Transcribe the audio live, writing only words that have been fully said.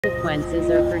consequences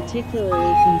are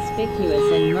particularly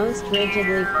conspicuous and most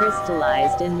rigidly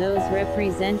crystallized in those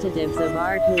representatives of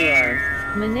art who are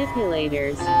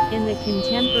manipulators in the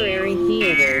contemporary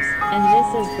theaters, and this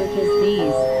is because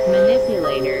these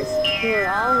manipulators, who are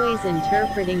always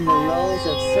interpreting the roles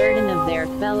of certain of their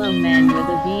fellow men with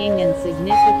a being and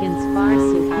significance far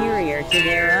superior to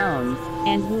their own,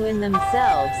 and who in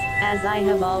themselves, as I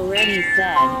have already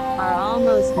said, are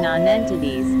almost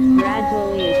non-entities,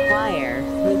 gradually acquire,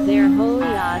 with their wholly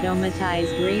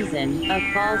automatized reason, a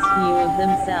false view of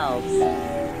themselves.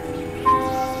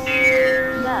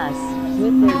 Thus,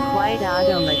 with their quite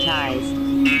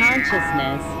automatized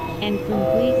consciousness, and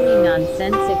completely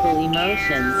nonsensical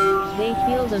emotions, they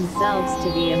feel themselves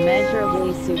to be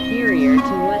immeasurably superior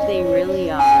to what they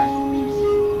really are.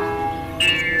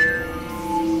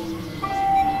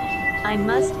 I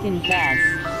must confess,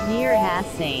 dear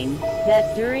Hassan,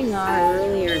 that during our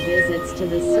earlier visits to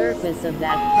the surface of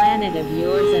that planet of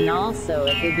yours and also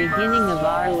at the beginning of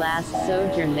our last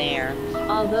sojourn there,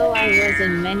 although I was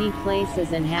in many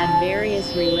places and had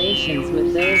various relations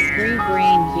with those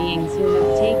three-brained beings who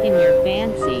have taken your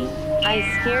fancy, I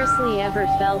scarcely ever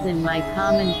felt in my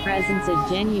common presence a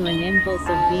genuine impulse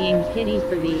of being pity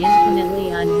for the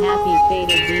infinitely unhappy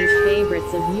fate of these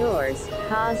favorites of yours,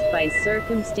 caused by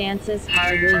circumstances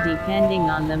hardly depending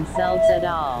on themselves at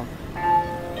all.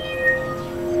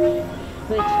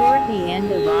 But toward the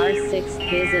end of our sixth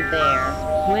visit there,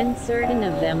 when certain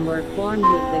of them were formed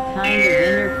with the kind of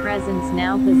inner presence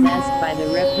now possessed by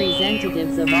the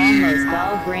representatives of almost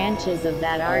all branches of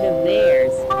that art of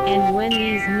theirs, and when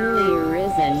these newly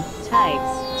arisen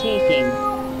types, taking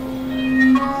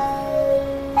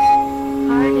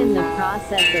part in the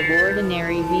process of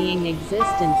ordinary being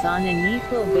existence on an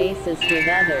equal basis with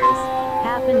others,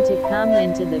 happen to come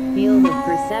into the field of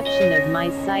perception of my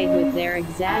sight with their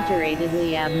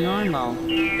exaggeratedly abnormal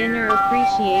inner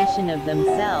appreciation of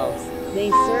themselves,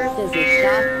 they served as a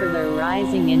shock for the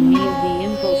arising in me of the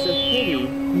impulse of pity,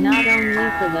 not only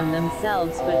for them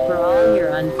themselves but for all your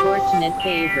unfortunate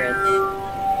favorites.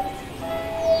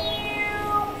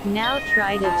 Now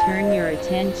try to turn your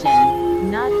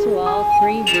attention, not to all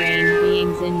three-brained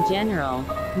beings in general,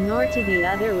 nor to the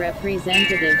other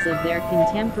representatives of their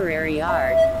contemporary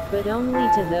art, but only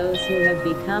to those who have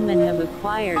become and have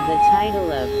acquired the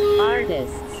title of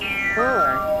artists,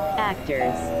 or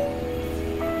actors.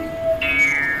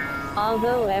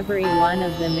 Although every one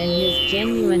of them in his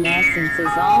genuine essence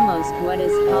is almost what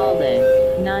is called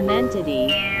a non-entity,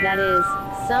 that is,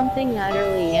 something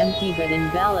utterly empty but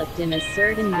enveloped in a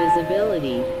certain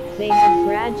visibility, they have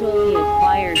gradually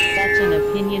acquired such an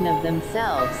opinion of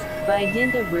themselves, by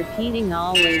dint of repeating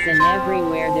always and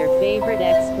everywhere their favorite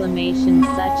exclamations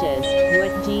such as,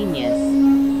 "What genius!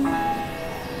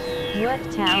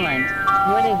 What talent!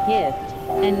 What a gift!"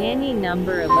 and any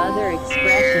number of other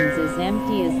expressions as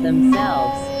empty as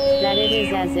themselves, that it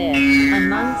is as if,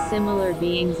 among similar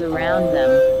beings around them,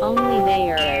 only they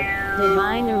are of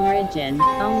divine origin,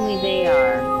 only they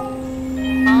are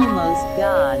almost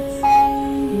gods.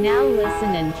 Now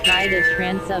listen and try to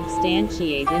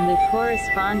transubstantiate in the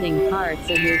corresponding parts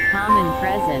of your common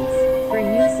presence, for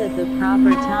use at the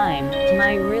proper time,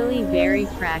 my really very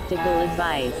practical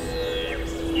advice.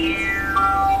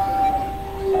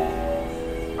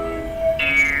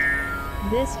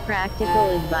 This practical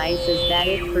advice is that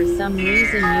if for some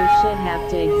reason you should have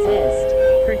to exist,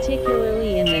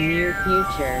 particularly in the near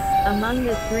future, among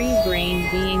the three-brained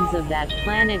beings of that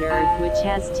planet Earth which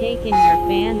has taken your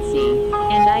fancy,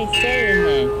 and I say in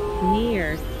the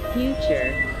near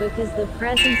future, because the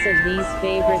presence of these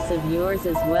favorites of yours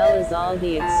as well as all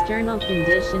the external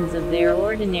conditions of their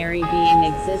ordinary being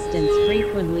existence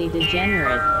frequently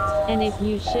degenerate, and if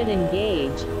you should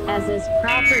engage, as is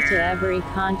proper to every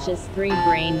conscious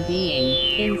three-brained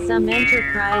being, in some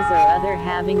enterprise or other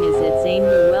having as its aim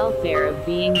the welfare of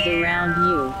beings around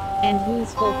you, and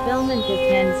whose fulfillment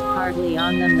depends partly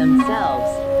on them themselves,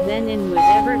 then in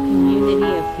whatever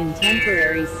community of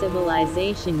contemporary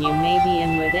civilization you may be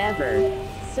in whatever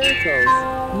circles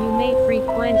you may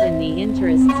frequent in the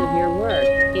interests of your work,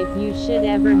 if you should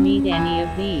ever meet any of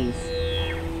these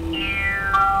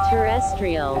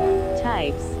terrestrial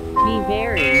types, be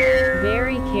very,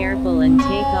 very careful and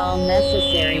take all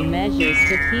necessary measures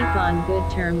to keep on good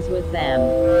terms with them.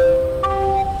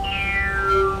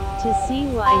 To see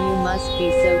why you must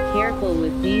be so careful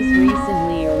with these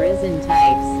recently arisen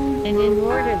types, and in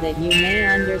order that you may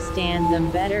understand them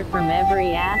better from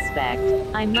every aspect,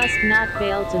 I must not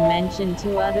fail to mention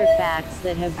two other facts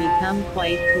that have become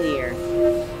quite clear.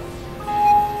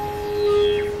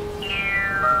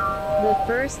 The The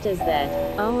first is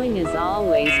that, owing as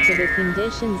always to the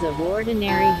conditions of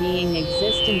ordinary being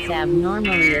existence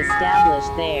abnormally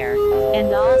established there,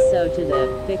 and also to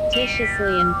the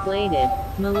fictitiously inflated,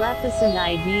 maleficent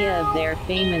idea of their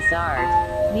famous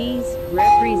art, these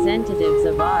representatives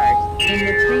of art, in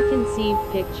the preconceived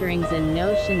picturings and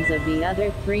notions of the other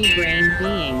three-brained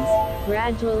beings,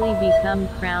 gradually become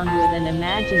crowned with an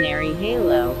imaginary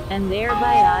halo, and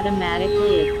thereby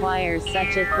automatically acquire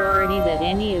such authority that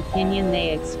any opinion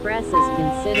they express is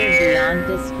considered beyond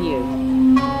dispute.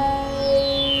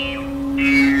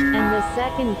 And the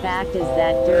second fact is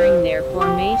that during their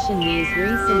formation these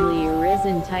recently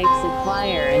arisen types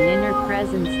acquire an inner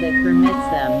presence that permits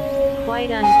them,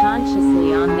 quite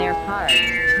unconsciously on their part,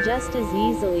 just as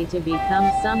easily to become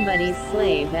somebody's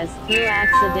slave as through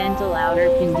accidental outer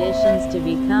conditions to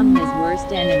become his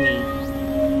worst enemy.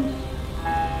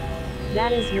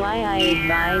 That is why I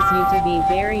advise you to be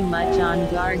very much on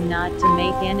guard not to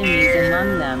make enemies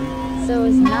among them, so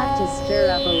as not to stir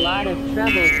up a lot of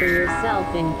trouble for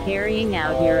yourself in carrying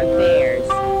out your affairs.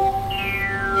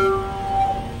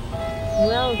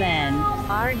 Well then,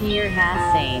 our dear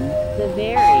Hassan, the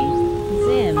very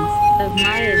Zims of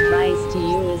my advice to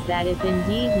you is that if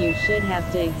indeed you should have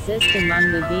to exist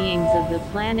among the beings of the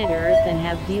planet Earth and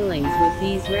have dealings with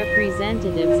these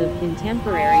representatives of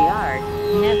contemporary art,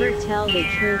 never tell the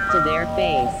truth to their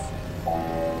face.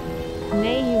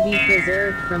 May you be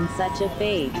preserved from such a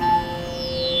fate.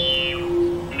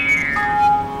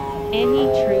 Any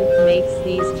truth makes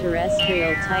these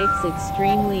terrestrial types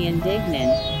extremely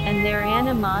indignant, and their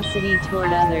animosity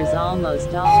toward others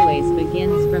almost always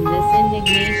begins from this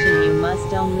indignation. You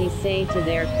must only say to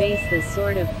their face the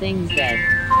sort of things that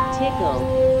tickle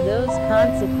those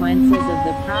consequences of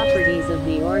the properties of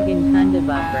the organ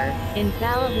kundabuffer,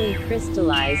 infallibly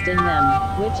crystallized in them,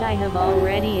 which I have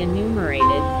already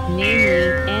enumerated,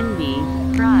 namely,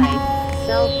 envy, pride,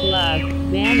 self-love,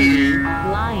 vanity,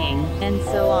 lying, and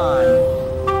so on.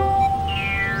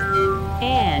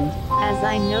 And, as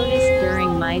I noticed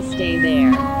during my stay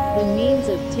there, the means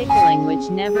of tickling which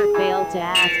never fail to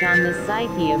act on the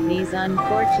psyche of these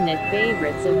unfortunate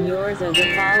favorites of yours are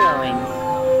the following.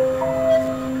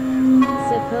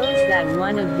 Suppose that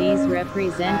one of these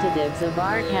representatives of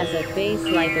art has a face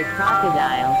like a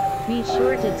crocodile, be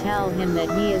sure to tell him that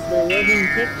he is the living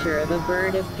picture of a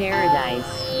bird of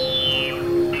paradise.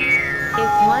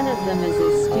 If one of them is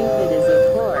as stupid as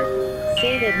a cork,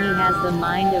 say that he has the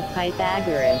mind of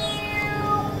Pythagoras.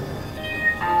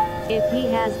 If he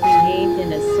has behaved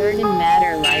in a certain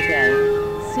matter like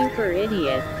a super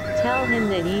idiot, tell him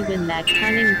that even that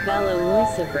cunning fellow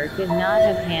Lucifer could not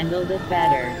have handled it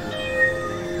better.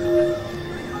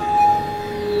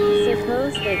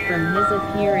 Suppose that from his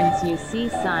appearance you see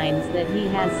signs that he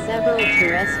has several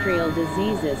terrestrial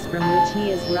diseases from which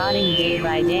he is rotting day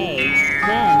by day,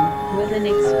 then, with an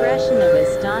expression of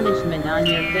astonishment on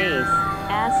your face,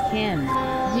 ask him,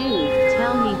 "Do,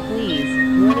 tell me please,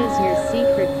 what is your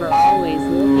secret for always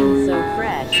looking so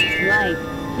fresh, like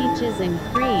peaches and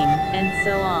cream, and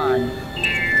so on?"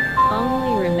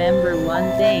 Only remember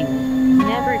one thing,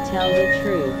 never tell the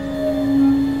truth.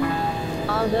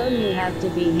 Although you have to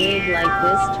behave like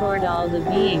this toward all the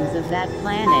beings of that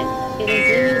planet, it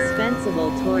is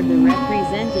indispensable toward the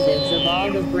representatives of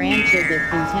all the branches of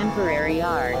contemporary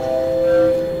art.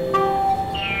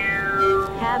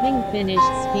 Having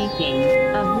finished speaking,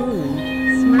 Ahun,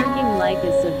 smirking like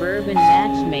a suburban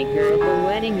matchmaker at the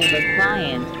wedding of a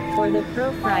client, or the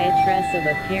proprietress of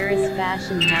a Paris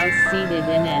fashion house seated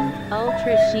in an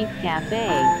ultra-chic cafe,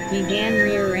 began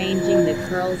rearranging the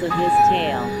curls of his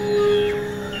tail.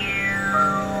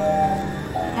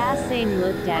 Hassan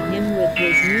looked at him with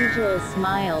his usual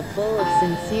smile full of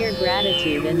sincere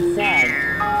gratitude and said,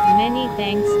 "Many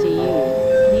thanks to you,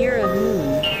 dear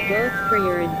Ahun, both for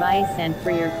your advice and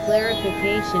for your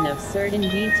clarification of certain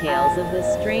details of the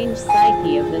strange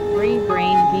psyche of the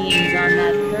three-brained beings on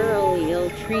that thoroughly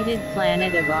ill-treated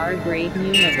planet of our great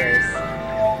universe."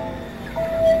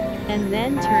 And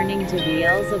then turning to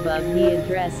Beelzebub he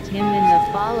addressed him in the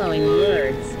following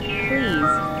words,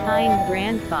 "Please, kind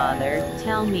grandfather,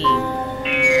 tell me,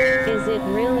 is it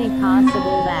really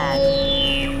possible that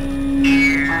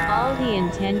all the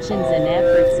intentions and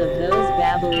efforts of those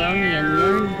Babylonian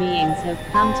learned beings have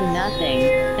come to nothing,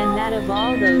 and that of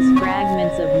all those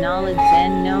fragments of knowledge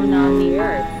then known on the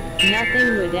earth,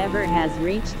 nothing would ever has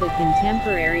reached the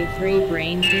contemporary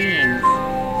three-brained beings?"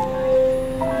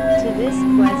 To this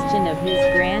question of his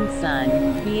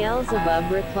grandson,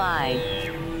 Beelzebub replied,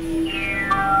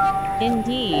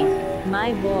 "Indeed,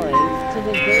 my boy, to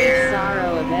the great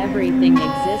sorrow of everything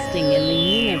existing in the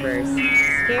universe,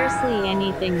 Scarcely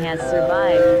anything has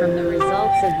survived from the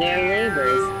results of their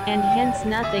labors, and hence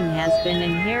nothing has been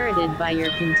inherited by your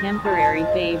contemporary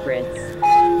favorites.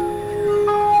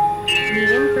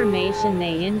 The information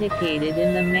they indicated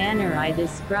in the manner I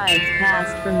described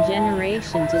passed from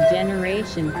generation to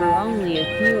generation for only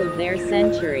a few of their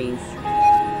centuries.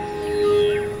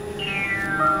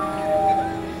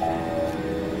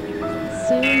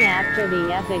 Soon after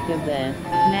the epoch of the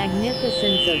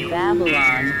magnificence of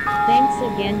Babylon, thanks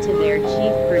again to their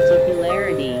chief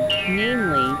particularity,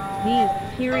 namely, the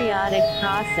periodic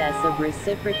process of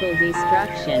reciprocal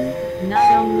destruction, not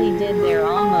only did there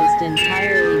almost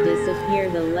entirely disappear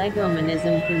the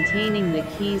legomanism containing the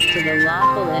keys to the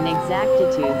lawful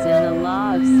inexactitudes in the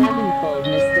law of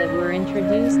sevenfoldness that were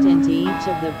introduced into each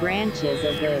of the branches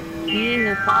of the being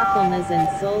of Fathalnas and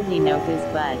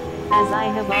Soldinokas, but, as I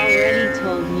have already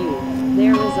told you,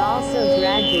 there was also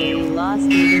gradually lost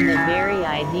even the very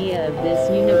idea of this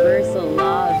universal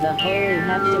law of the holy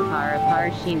heptapara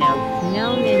Parshino,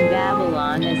 known in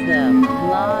Babylon as the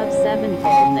law of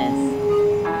sevenfoldness.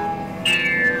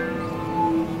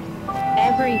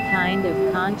 Every kind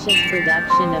of conscious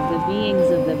production of the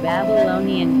beings of the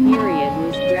Babylonian period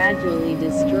was gradually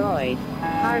destroyed,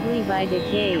 partly by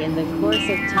decay in the course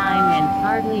of time and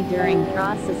partly during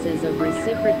processes of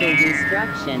reciprocal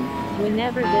destruction,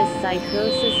 whenever this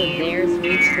psychosis of theirs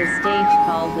reached the stage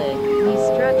called the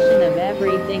destruction of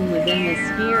everything within the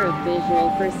sphere of visual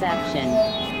perception.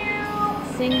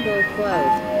 Single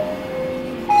quote.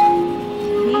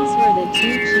 These were the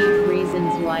two chief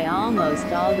reasons why almost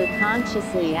all the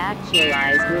consciously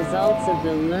actualized results of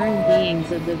the learned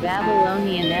beings of the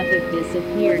Babylonian epoch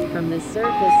disappeared from the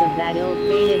surface of that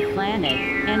ill-fated planet,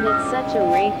 and at such a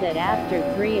rate that after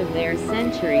 3 of their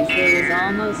centuries there was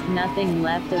almost nothing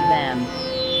left of them.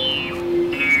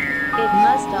 It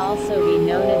must also be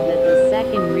noted that the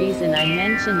second reason I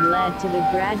mentioned led to the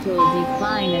gradual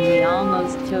decline and the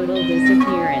almost total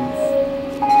disappearance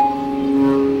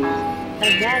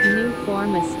of that new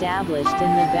form established in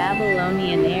the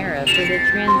Babylonian era for the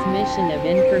transmission of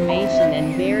information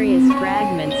and various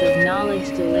fragments of knowledge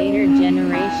to later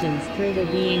generations through the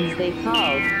beings they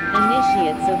called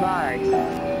initiates of art.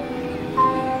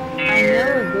 I know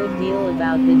a good deal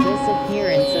about the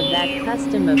disappearance of that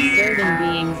custom of certain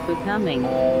beings becoming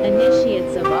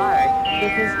initiates of art,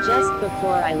 because just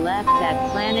before I left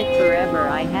that planet forever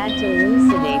I had to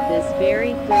elucidate this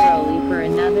very thoroughly for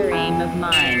another aim of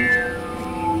mine.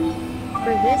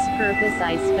 For this purpose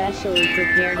I specially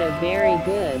prepared a very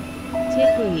good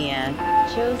tikkunia,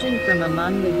 chosen from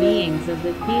among the beings of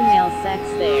the female sex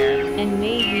there, and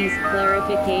made these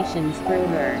clarifications through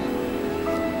her.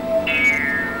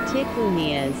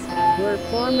 Tikkunias were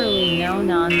formerly known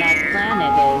on that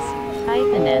planet as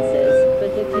pythonesses,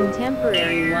 but the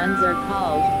contemporary ones are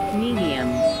called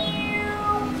mediums.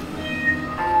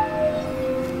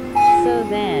 So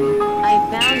then, I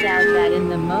found out that in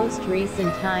the most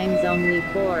recent times only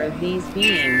 4 of these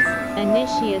beings,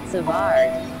 initiates of art,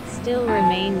 still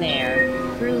remain there,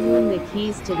 through whom the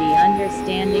keys to the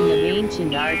understanding of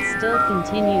ancient art still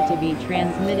continue to be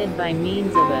transmitted by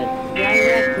means of a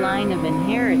direct line of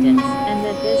inheritance, and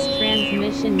that this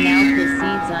transmission now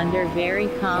proceeds under very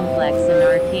complex and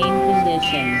arcane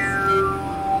conditions.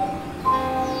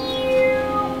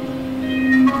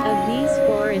 Of these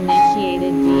 4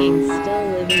 initiated beings still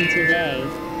living today,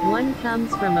 one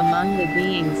comes from among the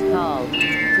beings called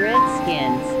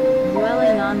Redskins,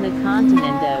 dwelling on the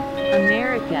continent of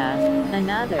America,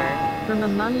 another, from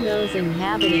among those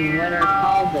inhabiting what are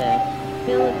called the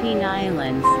Philippine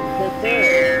Islands, the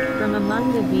third, from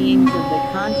among the beings of the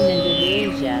continent of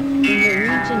Asia, in the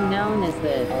region known as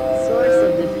the source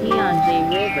of the Pianjay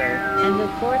River, and the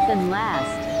fourth and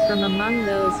last, from among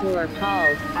those who are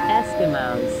called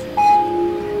Eskimos.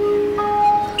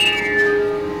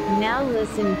 Now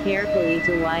listen carefully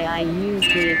to why I use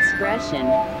the expression,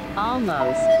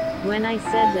 almost, when I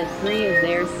said that 3 of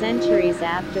their centuries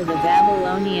after the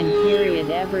Babylonian period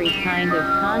every kind of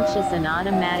conscious and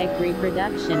automatic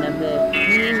reproduction of the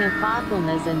being of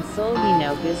Fathalnas and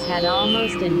Soldinokas had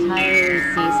almost entirely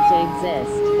ceased to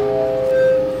exist.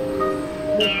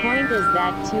 The point is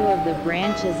that 2 of the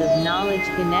branches of knowledge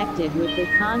connected with the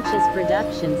conscious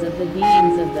productions of the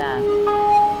beings of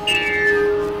the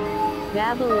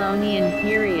Babylonian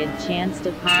period chanced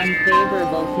upon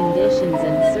favorable conditions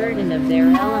and certain of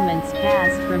their elements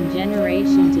passed from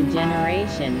generation to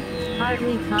generation,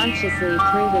 partly consciously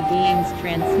through the beings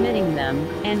transmitting them,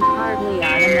 and partly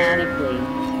automatically.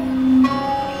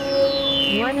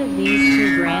 One of these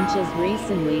 2 branches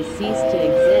recently ceased to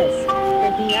exist,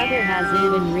 but the other has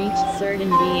even reached certain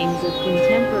beings of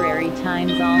contemporary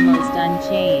times almost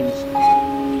unchanged.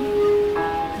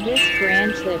 This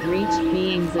branch that reached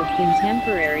beings of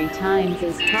contemporary times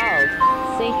is called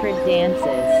sacred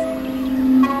dances.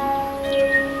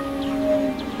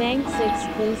 Thanks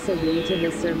exclusively to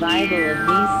the survival of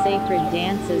these sacred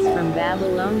dances from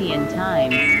Babylonian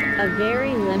times, a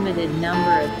very limited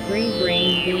number of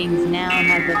free-brained beings now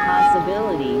have the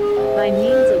possibility, by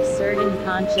means of certain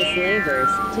conscious labors,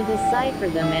 to decipher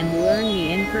them and learn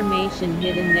the information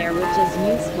hidden there which is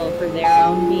useful for their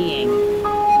own being.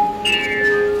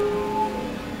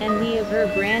 And the other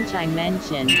branch I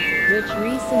mentioned, which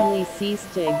recently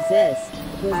ceased to exist,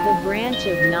 was the branch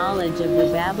of knowledge of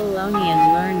the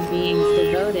Babylonian learned beings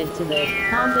devoted to the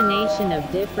combination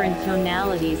of different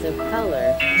tonalities of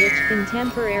color, which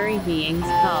contemporary beings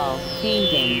call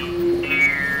painting.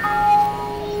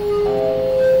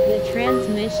 The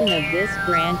transmission of this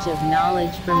branch of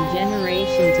knowledge from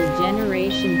generation to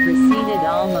generation proceeded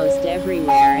almost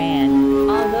everywhere and,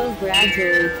 although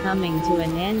gradually coming to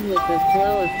an end with the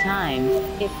flow of time,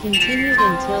 it continued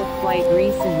until quite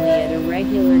recently at a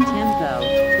regular tempo,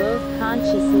 both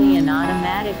consciously and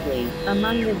automatically,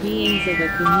 among the beings of a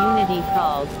community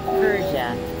called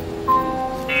Persia.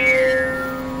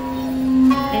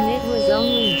 And it was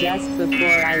only just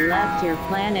before I left your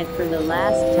planet for the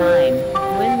last time,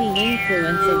 when the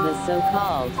influence of the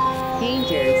so-called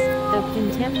painters of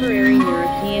contemporary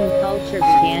European culture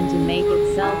began to make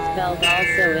itself felt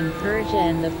also in Persia,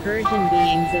 and the Persian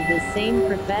beings of the same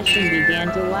profession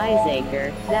began to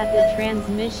wiseacre, that the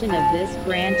transmission of this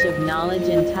branch of knowledge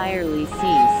entirely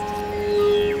ceased.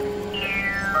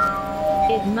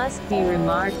 It must be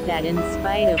remarked that in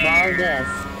spite of all this,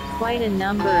 quite a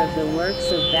number of the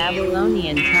works of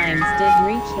Babylonian times did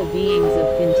reach the beings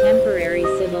of contemporary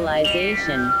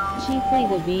civilization, chiefly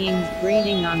the beings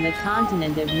breeding on the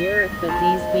continent of Europe, but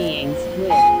these beings,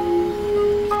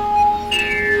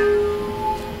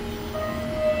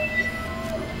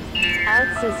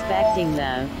 without suspecting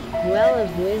the well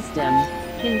of wisdom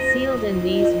concealed in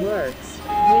these works,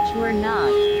 which were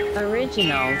not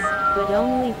originals, but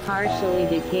only partially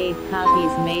decayed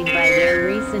copies made by their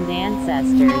recent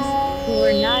ancestors, who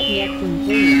were not yet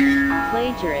complete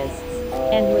plagiarists,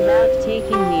 and without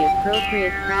taking the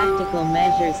appropriate practical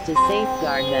measures to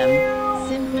safeguard them,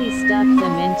 simply stuffed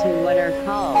them into what are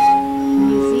called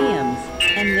museums,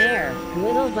 and there,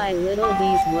 little by little,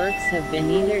 these works have been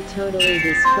either totally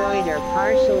destroyed or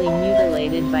partially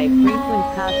mutilated by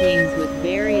frequent copyings with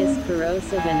various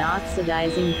corrosive and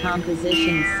oxidizing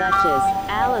compositions such as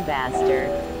alabaster,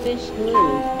 fish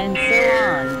glue, and so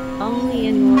on, only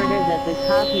in order that the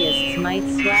copyists might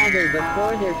swagger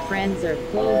before their friends or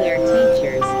fool their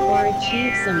teachers, or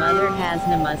achieve some other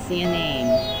Hasnamussian aim.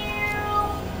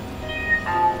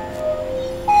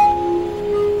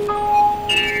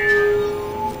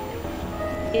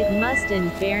 It must in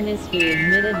fairness be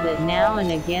admitted that now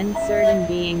and again certain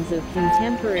beings of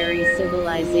contemporary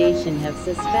civilization have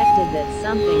suspected that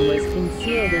something was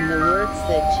concealed in the works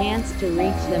that chanced to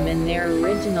reach them in their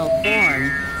original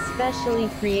form, specially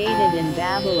created in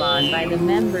Babylon by the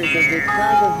members of the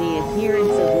Club of the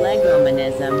Adherents of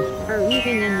Legomanism, or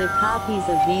even in the copies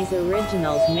of these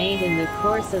originals made in the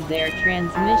course of their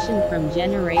transmission from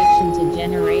generation to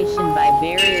generation by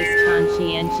various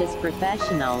conscientious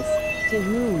professionals, to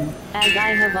whom, as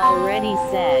I have already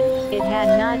said, it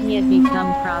had not yet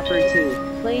become proper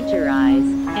to plagiarize,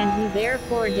 and who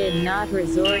therefore did not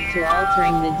resort to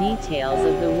altering the details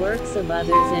of the works of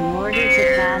others in order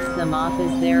to pass them off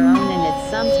as their own. And it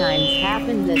sometimes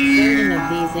happened that certain of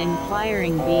these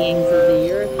inquiring beings of the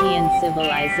European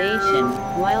civilization,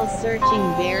 while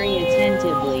searching very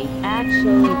attentively,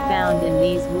 actually found in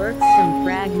these works some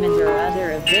fragment or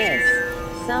other of this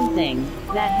something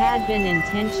that had been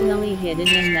intentionally hidden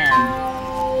in them.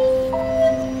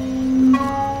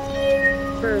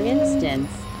 For instance,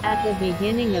 at the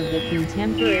beginning of the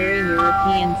contemporary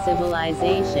European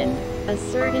civilization, a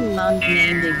certain monk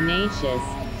named Ignatius,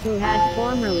 who had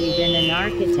formerly been an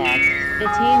architect,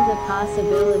 attained the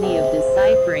possibility of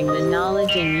deciphering the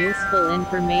knowledge and useful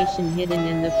information hidden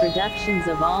in the productions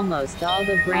of almost all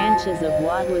the branches of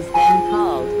what was then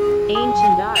called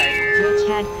ancient art, which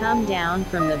had come down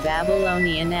from the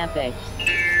Babylonian epic.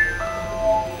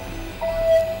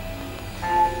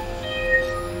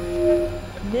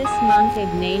 This monk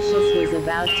Ignatius was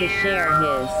about to share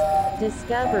his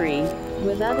discovery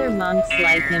with other monks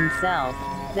like himself,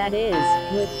 that is,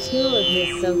 with two of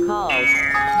his so-called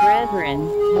brethren,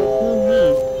 with whom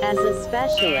he, as a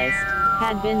specialist,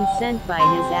 had been sent by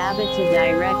his abbot to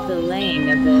direct the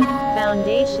laying of the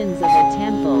foundations of a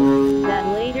temple that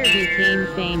later became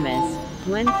famous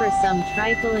when for some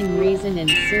trifling reason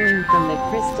ensuing from the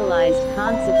crystallized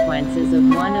consequences of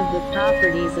one of the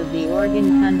properties of the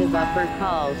organ Kundavupper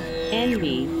called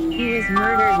envy, he was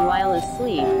murdered while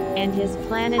asleep, and his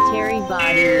planetary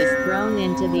body was thrown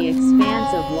into the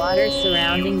expanse of water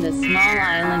surrounding the small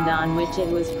island on which it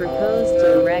was proposed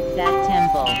to erect that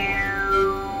temple.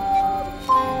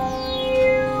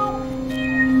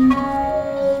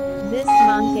 This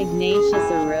monk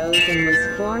Ignatius arose and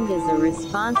was formed as a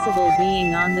responsible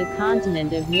being on the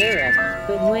continent of Europe,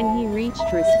 but when he reached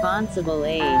responsible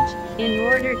age, in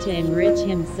order to enrich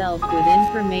himself with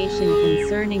information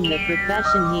concerning the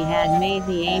profession he had made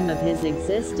the aim of his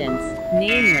existence,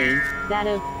 namely, that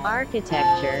of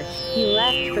architecture, he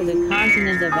left for the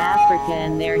continent of Africa,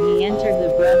 and there he entered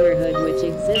the brotherhood which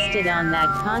existed on that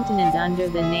continent under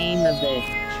the name of the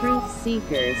Truth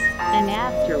Seekers, and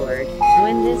afterward,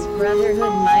 when this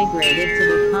brotherhood migrated to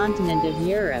the continent of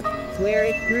Europe, where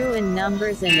it grew in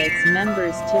numbers and its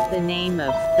members took the name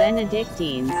of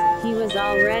Benedictines, he was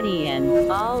already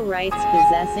an all rights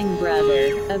possessing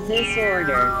brother of this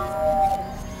order.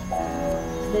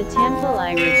 The temple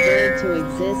I referred to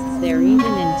exists there even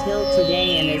until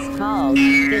today and is called,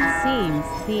 it seems,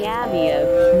 the Abbey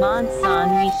of Mont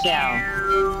Saint-Michel.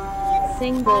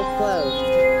 Single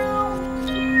quote.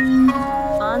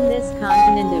 On this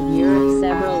continent of Europe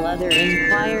several other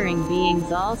inquiring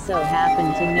beings also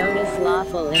happened to notice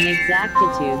lawful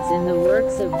inexactitudes in the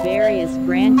works of various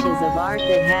branches of art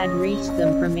that had reached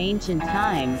them from ancient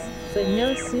times, but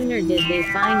no sooner did they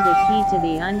find the key to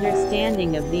the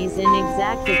understanding of these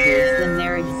inexactitudes than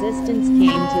their existence came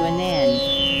to an end.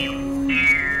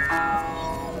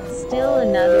 Still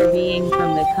another being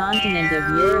from the continent of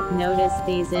Europe noticed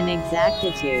these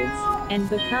inexactitudes, and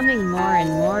becoming more and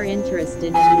more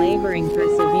interested and laboring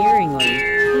perseveringly,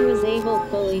 he was able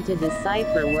fully to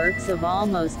decipher works of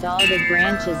almost all the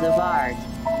branches of art.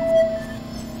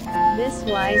 This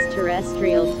wise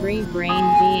terrestrial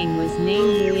three-brained being was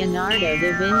named Leonardo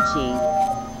da Vinci.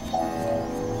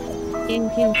 In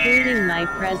concluding my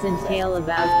present tale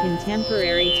about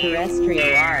contemporary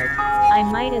terrestrial art, I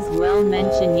might as well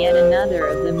mention yet another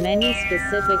of the many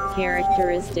specific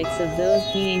characteristics of those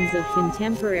beings of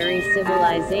contemporary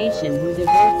civilization who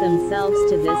devote themselves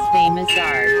to this famous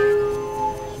art.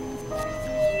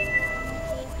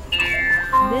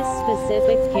 This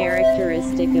specific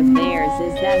characteristic of theirs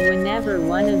is that whenever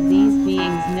one of these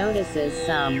beings notices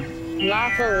some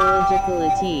lawful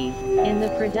illegibility in the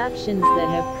productions that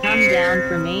have come down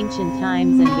from ancient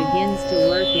times and begins to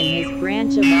work in his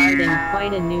branch of art in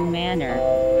quite a new manner,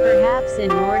 perhaps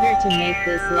in order to make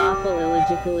this lawful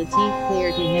illegibility clear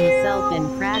to himself in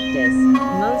practice,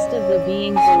 most of the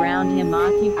beings around him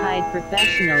occupied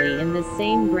professionally in the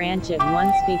same branch at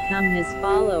once become his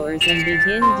followers and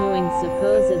begin doing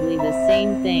supposedly the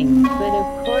same thing, but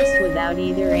of course without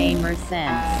either aim or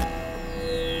sense.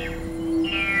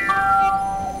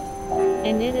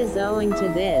 And it is owing to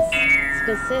this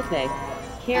specific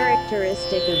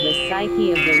characteristic of the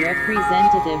psyche of the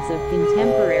representatives of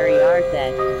contemporary art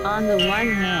that, on the one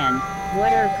hand,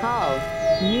 what are called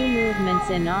new movements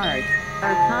in art,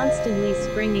 are constantly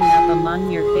springing up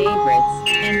among your favorites,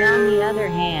 and on the other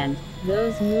hand,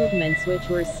 those movements which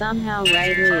were somehow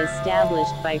rightly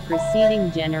established by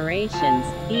preceding generations,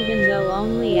 even though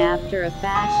only after a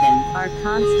fashion, are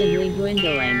constantly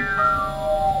dwindling.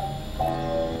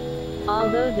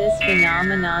 Although this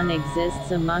phenomenon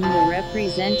exists among the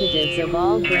representatives of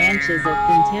all branches of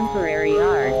contemporary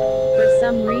art, for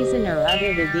some reason or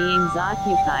other the beings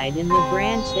occupied in the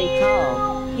branch they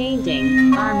call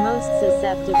painting are most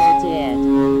susceptible to it.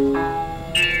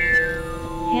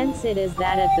 Hence it is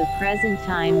that at the present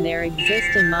time there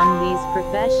exist among these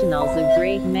professionals a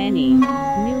great many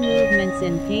new movements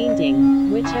in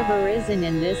painting, which have arisen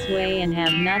in this way and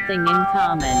have nothing in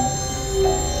common.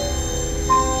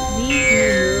 These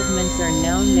new movements are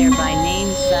known there by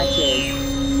names such as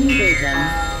Cubism,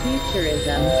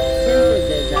 Futurism,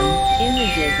 Synthesism,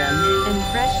 Imagism,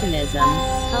 Impressionism,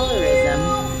 Colorism,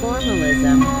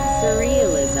 Formalism,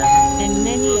 Surrealism, and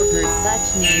many of her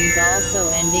such names also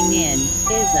ending in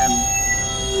ism.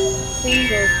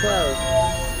 Single quote.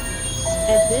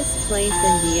 At this place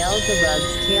in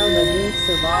Beelzebub's tale the roofs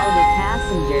of all the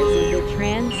passengers of the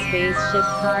trans-spaceship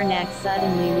Karnak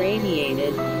suddenly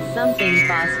radiated something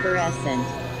phosphorescent.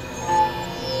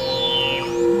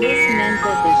 This meant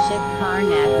that the ship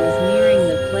Karnak was nearing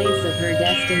the place of her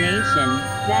destination,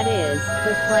 that is,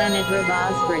 the planet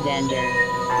Ravasbradender.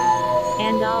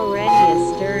 And already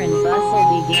a stir and bustle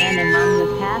began among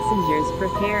the passengers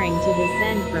preparing to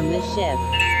descend from the ship.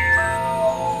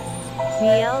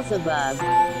 Beelzebub,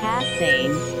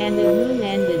 Hassan, and Ahun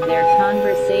ended their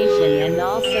conversation and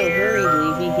also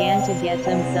hurriedly began to get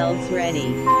themselves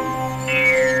ready.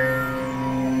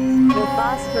 The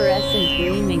phosphorescent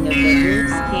gleaming of the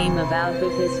roofs came about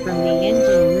because from the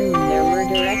engine room there were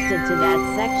directed to that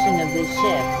section of the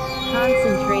ship,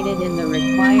 concentrated in the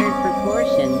required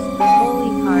proportions, the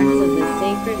holy parts of the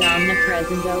sacred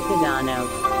omnipresent Okadano.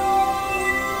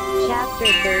 Chapter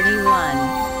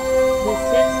 31. The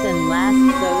sixth and last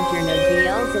sojourn of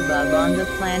Beelzebub on the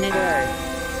planet Earth.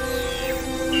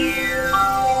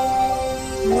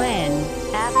 When,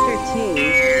 after 2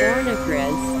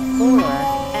 ornithras, or,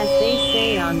 as they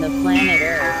say on the planet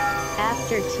Earth,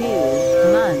 after 2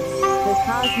 months, the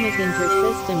cosmic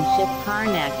intersystem ship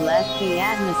Karnak left the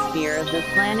atmosphere of the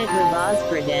planet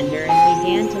Ravosbradender and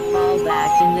began to fall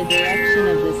back in the direction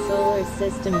of the solar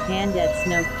system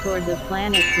Pandetsnok toward the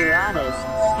planet Karatas,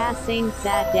 Hassan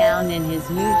sat down in his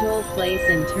usual place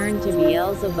and turned to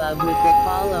Beelzebub with the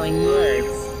following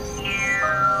words.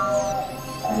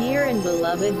 Dear and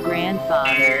beloved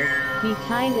grandfather, be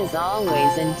kind as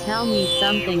always and tell me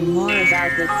something more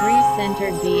about the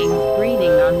three-centered beings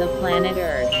breeding on the planet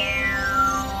Earth.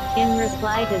 In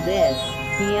reply to this,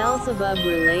 Beelzebub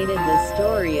related the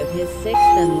story of his sixth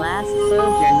and last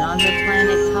sojourn on the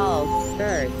planet called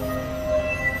Earth.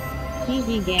 He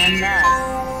began thus.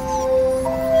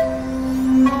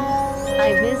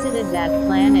 I visited that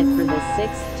planet for the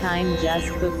 6th time just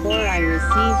before I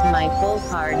received my full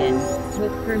pardon,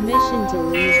 with permission to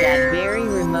leave that very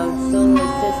remote solar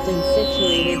system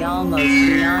situated almost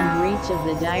beyond reach of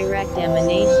the direct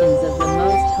emanations of the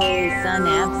most holy Sun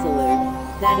Absolute,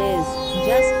 that is,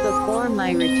 just before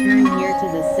my return here to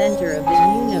the center of the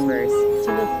universe,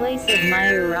 to the place of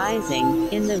my arising,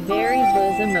 in the very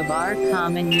bosom of our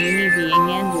common uni-being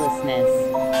endlessness.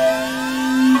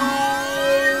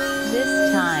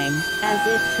 This time, as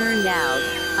it turned out,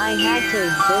 I had to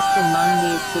exist among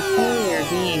these peculiar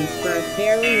beings for a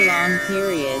fairly long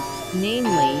period,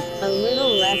 namely, a little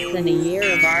less than a year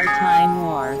of our time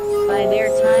or, by their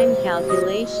time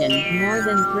calculation, more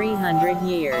than 300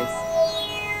 years.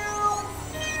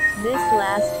 This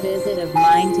last visit of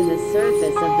mine to the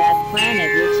surface of that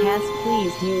planet which has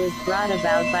pleased you was brought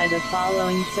about by the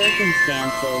following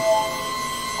circumstances.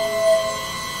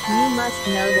 You must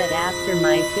know that after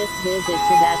my 5th visit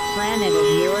to that planet of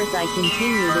yours I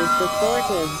continued as before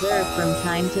to observe from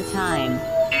time to time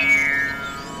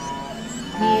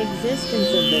the existence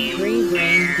of the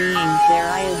three-brained beings there.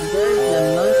 I observed them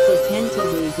most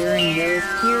attentively during those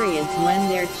periods when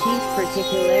their chief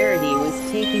particularity was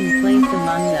taking place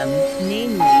among them,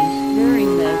 namely,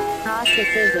 during the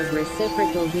processes of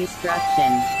reciprocal destruction.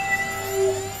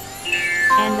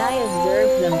 And I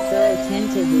observed them so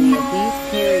attentively at these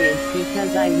periods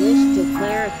because I wished to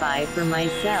clarify for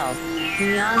myself,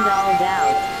 beyond all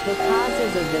doubt, the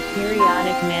causes of the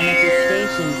periodic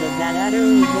manifestations of that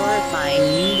utterly horrifying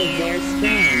need of their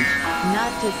strange,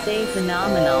 not to say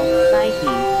phenomenal,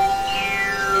 psyche.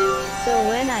 So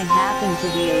when I happened to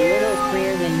be a little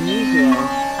freer than usual,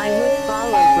 I would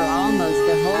follow for almost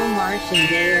a whole Martian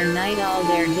day or night all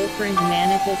their different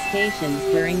manifestations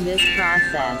during this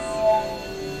process.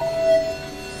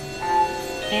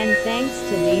 And thanks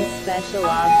to these special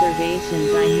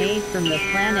observations I made from the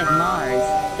planet Mars,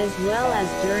 as well as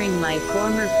during my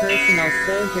former personal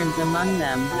sojourns among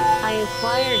them, I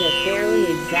acquired a fairly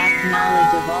exact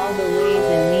knowledge of all the ways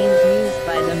and means used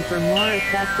by them for more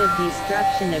effective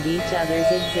destruction of each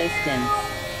other's existence.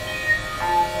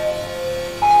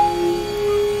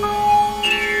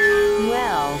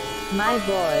 Well, my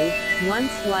boy,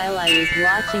 once while I was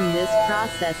watching this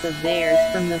process of theirs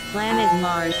from the planet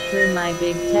Mars through my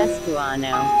big telescope,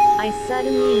 I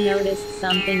suddenly noticed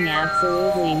something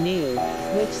absolutely new,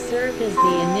 which served as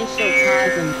the initial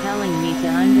cause impelling me to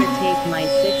undertake my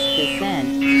 6th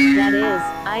descent. That is,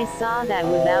 I saw that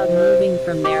without moving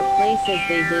from their places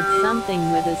they did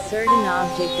something with a certain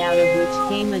object out of which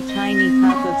came a tiny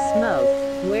puff of smoke,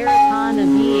 whereupon a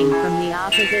being from the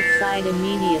opposite side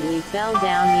immediately fell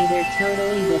down either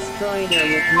totally destroyed or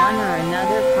with one or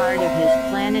another part of his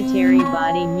planetary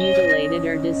body mutilated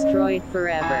or destroyed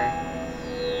forever.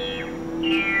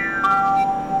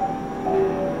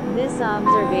 This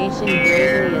observation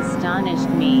greatly astonished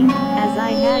me, as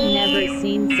I had never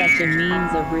seen such a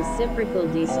means of reciprocal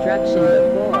destruction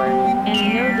before,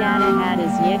 and no data had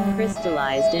as yet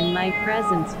crystallized in my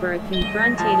presence for a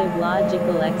confrontative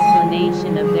logical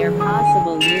explanation of their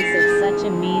possible use of such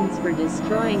a means for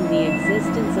destroying the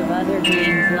existence of other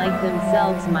beings like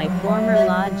themselves. My former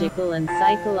logical and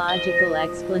psychological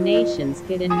explanations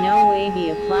could in no way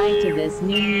be applied to this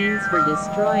new means for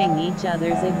destroying each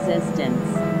other's existence.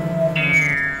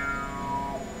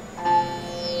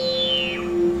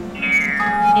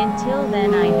 Until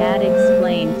then I had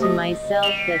explained to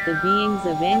myself that the beings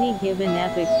of any given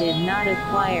epoch did not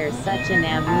acquire such an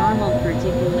abnormal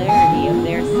particularity of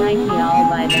their psyche all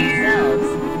by themselves,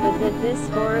 but that this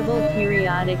horrible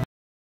periodic